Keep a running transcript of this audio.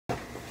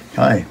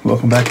Hi,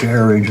 welcome back to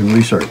Air Engine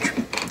Research.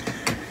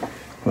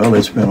 Well,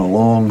 it's been a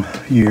long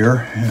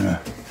year and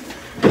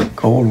a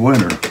cold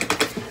winter,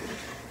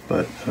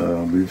 but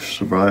we've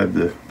survived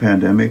the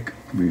pandemic.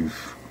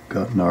 We've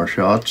gotten our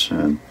shots,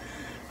 and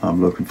I'm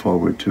looking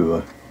forward to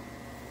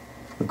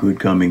a good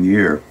coming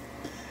year.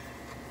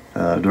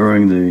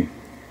 During the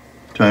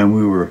time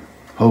we were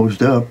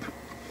hosed up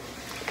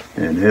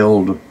and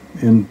held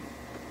in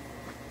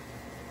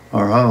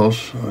our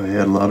house, I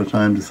had a lot of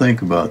time to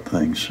think about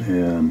things,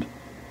 and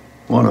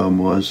one of them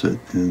was that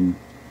in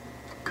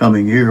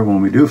coming year,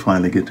 when we do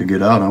finally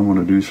get out, I want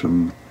to do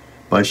some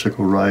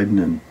bicycle riding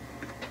and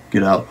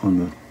get out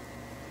on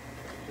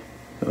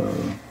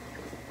the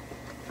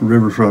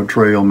riverfront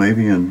trail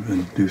maybe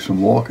and do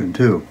some walking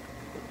too.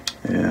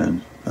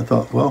 And I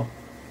thought, well,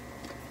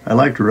 I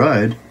like to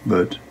ride,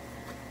 but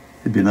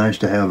it'd be nice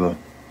to have a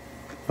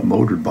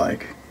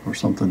motorbike or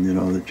something,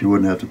 that you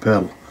wouldn't have to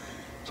pedal.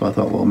 So I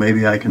thought, well,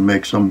 maybe I can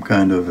make some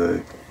kind of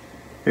a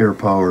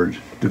air-powered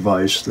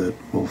device that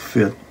will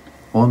fit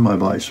on my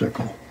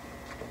bicycle.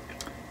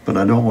 But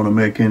I don't want to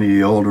make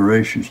any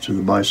alterations to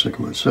the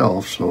bicycle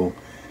itself, so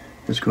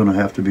it's going to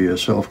have to be a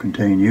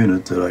self-contained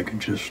unit that I can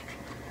just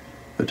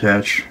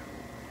attach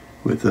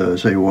with,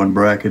 say, one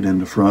bracket in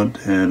the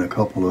front and a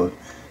couple of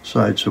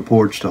side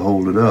supports to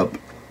hold it up.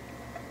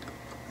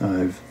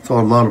 I've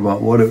thought a lot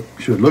about what it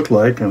should look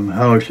like and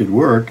how it should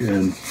work,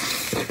 and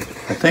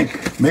I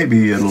think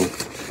maybe it'll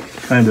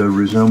kind of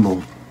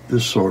resemble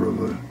this sort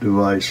of a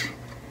device,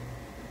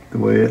 the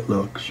way it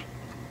looks.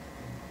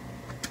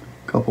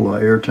 A couple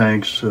of air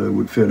tanks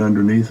would fit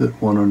underneath it,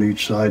 one on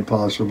each side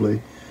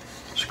possibly.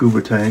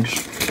 Scuba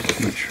tanks,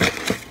 which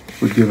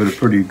would give it a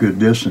pretty good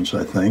distance,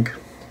 I think.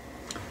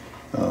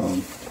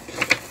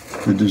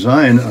 The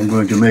design, I'm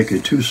going to make a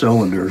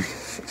 2-cylinder,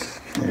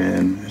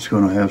 and it's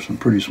going to have some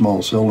pretty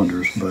small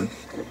cylinders, but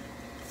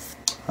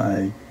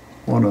I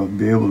want to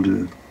be able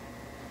to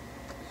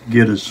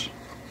get as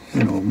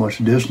much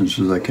distance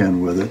as I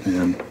can with it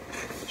and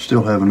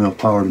still have enough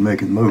power to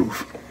make it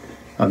move.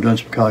 I've done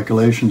some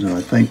calculations, and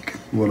I think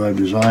what I've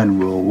designed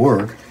will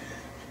work,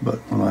 but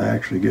when I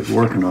actually get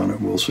working on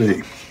it, we'll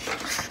see.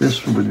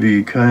 This would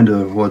be kind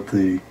of what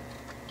the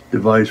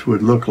device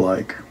would look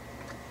like.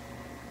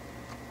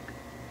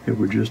 It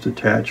would just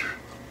attach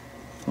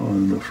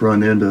on the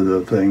front end of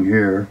the thing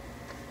here.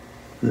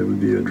 There would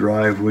be a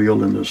drive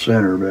wheel in the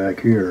center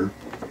back here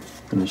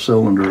and a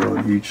cylinder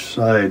on each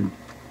side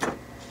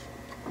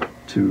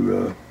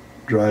to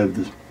drive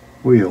the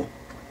wheel.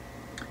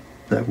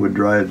 That would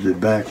drive the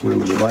back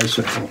wheel of the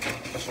bicycle.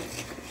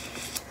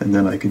 And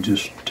then I could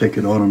just take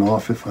it on and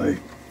off if I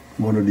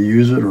wanted to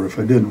use it or if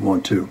I didn't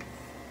want to.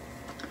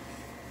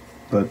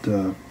 But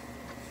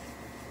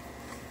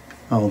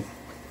I'll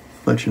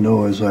let you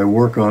know as I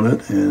work on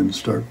it and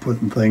start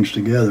putting things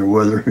together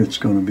whether it's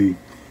going to be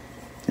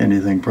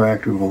anything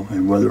practical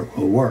and whether it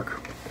will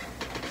work.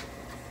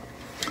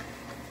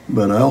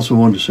 But I also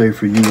wanted to say,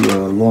 for you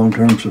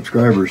long-term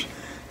subscribers,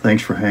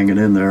 thanks for hanging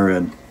in there,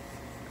 and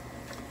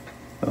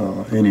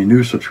any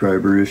new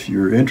subscriber, if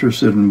you're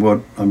interested in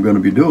what I'm going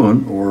to be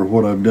doing or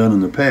what I've done in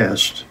the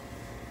past,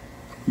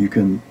 you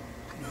can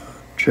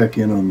check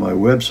in on my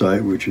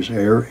website, which is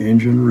Air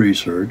Engine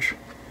Research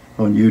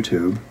on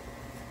YouTube,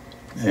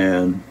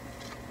 and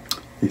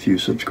if you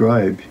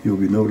subscribe, you'll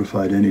be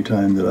notified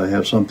anytime that I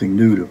have something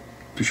new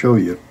to show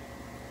you.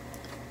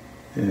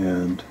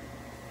 And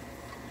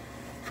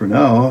for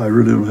now, I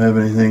really don't have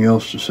anything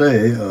else to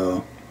say.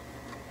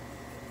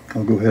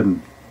 I'll go ahead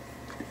and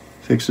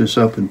fix this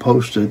up and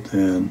post it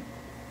and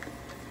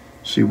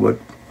see what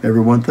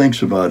everyone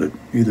thinks about it.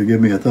 Either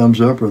give me a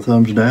thumbs up or a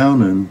thumbs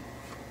down, and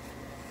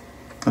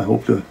I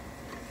hope to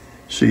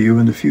see you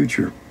in the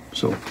future.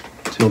 So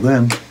till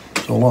then,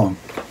 so long.